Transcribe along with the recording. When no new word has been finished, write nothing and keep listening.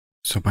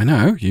So by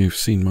now, you've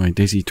seen my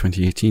DayZ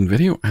 2018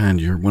 video, and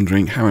you're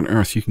wondering how on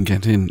earth you can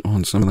get in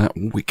on some of that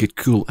wicked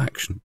cool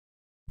action.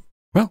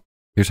 Well,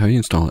 here's how you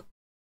install it.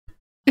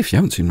 If you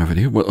haven't seen my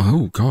video, well,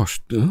 oh gosh,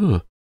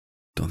 don't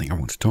think I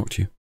want to talk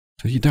to you.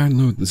 So you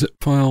download the zip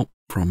file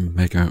from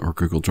Mega or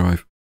Google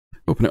Drive.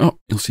 Open it up,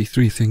 you'll see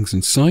three things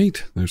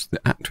inside. There's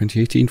the at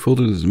 2018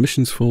 folder, there's a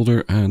missions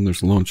folder, and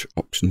there's launch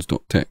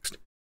options.txt.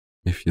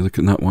 If you look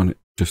at that one, it's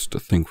just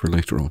a thing for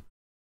later on.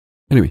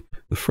 Anyway,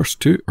 the first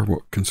two are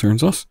what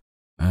concerns us.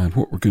 And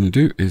what we're going to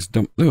do is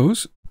dump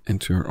those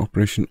into our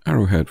Operation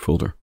Arrowhead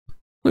folder.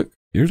 Look,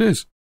 here it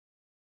is.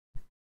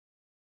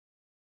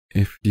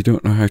 If you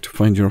don't know how to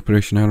find your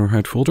Operation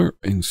Arrowhead folder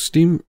in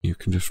Steam, you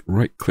can just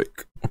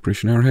right-click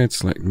Operation Arrowhead,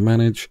 select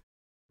Manage,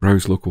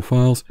 Browse Local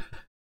Files,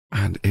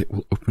 and it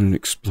will open an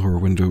Explorer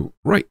window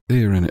right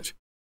there in it.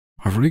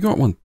 I've already got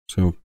one,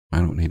 so I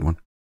don't need one.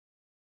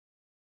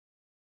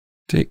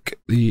 Take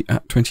the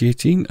at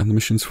 2018 and the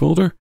missions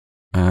folder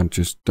and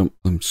just dump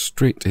them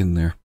straight in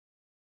there.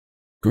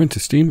 Go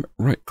into Steam,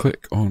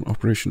 right-click on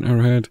Operation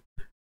Arrowhead,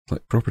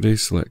 select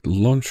Properties, select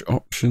Launch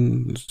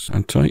Options,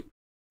 and type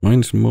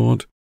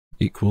 -mod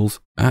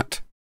equals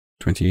at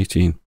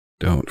 2018.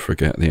 Don't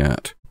forget the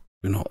at.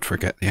 Do not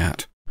forget the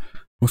at.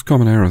 Most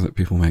common error that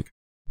people make.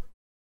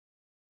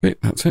 Okay,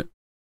 that's it.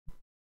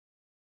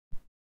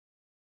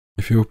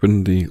 If you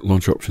open the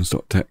launch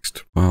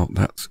options.txt, well,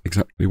 that's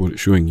exactly what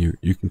it's showing you.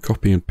 You can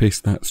copy and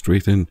paste that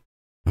straight in.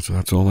 That's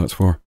all that's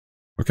for.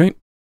 Okay,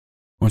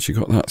 once you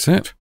got that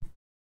set,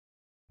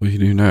 what you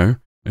do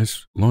now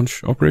is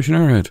launch Operation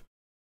Arrowhead.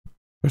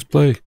 Press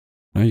play.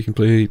 Now you can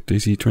play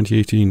DayZ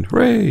 2018.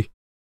 Hooray!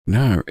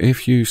 Now,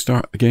 if you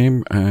start the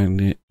game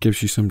and it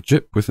gives you some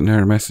jip with an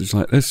error message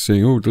like this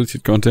saying, oh,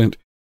 deleted content,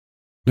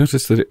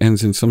 notice that it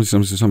ends in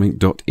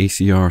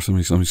something.acr.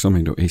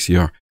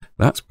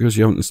 That's because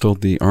you haven't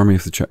installed the Army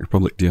of the Czech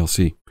Republic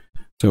DLC.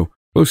 So,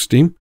 close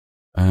Steam,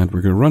 and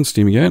we're going to run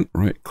Steam again.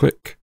 Right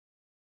click,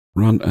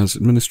 run as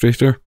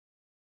administrator.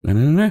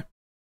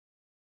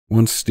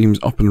 Once Steam's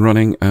up and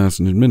running as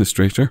an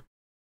administrator,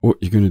 what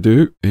you're going to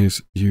do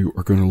is you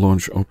are going to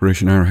launch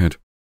Operation Arrowhead.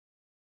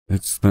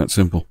 It's that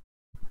simple.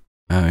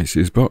 You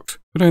see this box?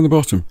 Go down the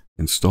bottom.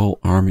 Install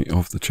Army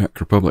of the Czech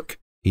Republic,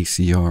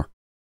 ACR.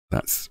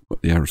 That's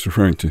what the error is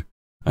referring to.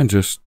 And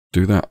just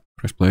do that.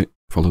 Press play,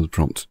 follow the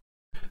prompts.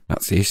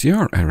 That's the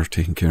ACR error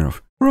taken care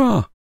of.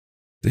 Hurrah!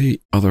 The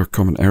other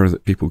common error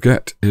that people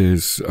get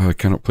is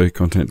cannot play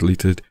content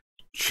deleted,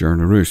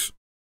 Chernarus.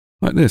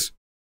 Like this.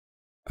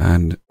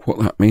 And what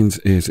that means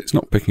is it's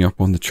not picking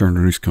up on the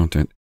Chernarus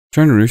content.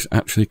 Chernarus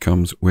actually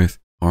comes with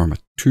Arma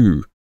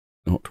 2,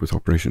 not with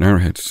Operation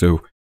Arrowhead.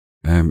 So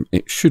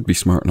it should be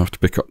smart enough to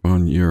pick up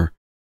on your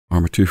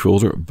Arma 2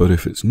 folder, but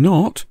if it's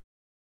not,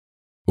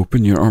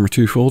 open your Arma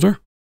 2 folder,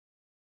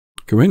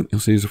 go in, you'll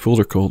see there's a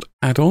folder called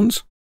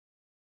Add-ons.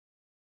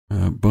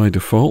 By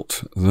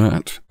default,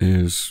 that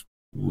is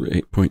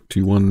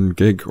 8.21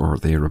 gig or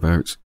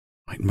thereabouts.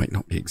 It might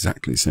not be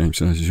exactly the same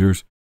size as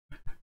yours.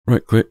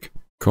 Right click,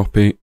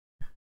 copy,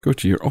 go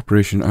to your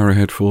Operation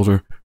Arrowhead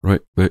folder,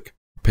 right click,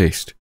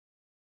 paste.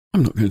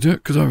 I'm not going to do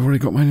it because I've already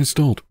got mine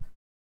installed.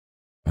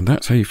 And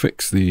that's how you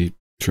fix the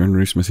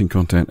Chernarus missing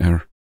content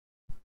error.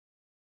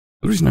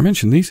 The reason I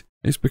mention these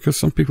is because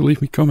some people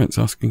leave me comments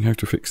asking how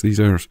to fix these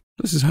errors.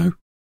 This is how.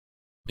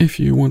 If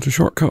you want a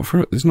shortcut for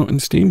it that's not in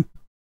Steam,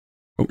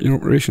 open your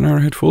Operation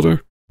Arrowhead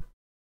folder,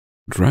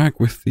 drag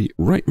with the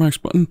right mouse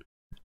button,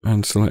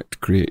 and select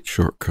Create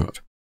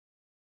Shortcut.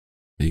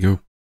 There you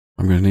go.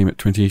 I'm going to name it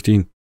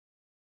 2018.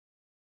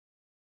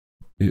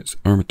 It's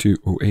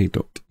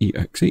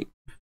arma2oa.exe.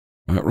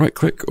 Right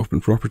click,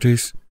 open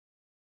Properties.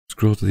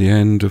 Scroll to the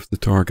end of the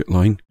target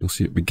line. You'll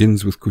see it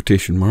begins with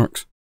quotation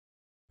marks.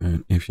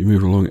 And if you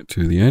move along it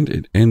to the end,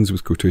 it ends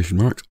with quotation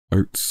marks.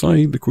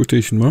 Outside the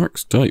quotation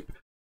marks, type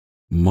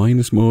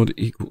 -mod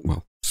equal,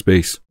 well,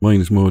 space,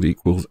 -mod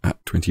equals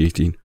at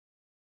 2018.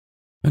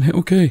 And hit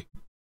OK.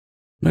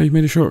 Now you've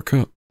made a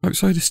shortcut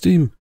outside of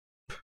Steam.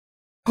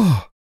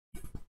 Oh.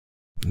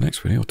 Next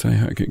video I'll tell you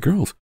how to get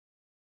girls.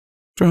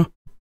 Ciao.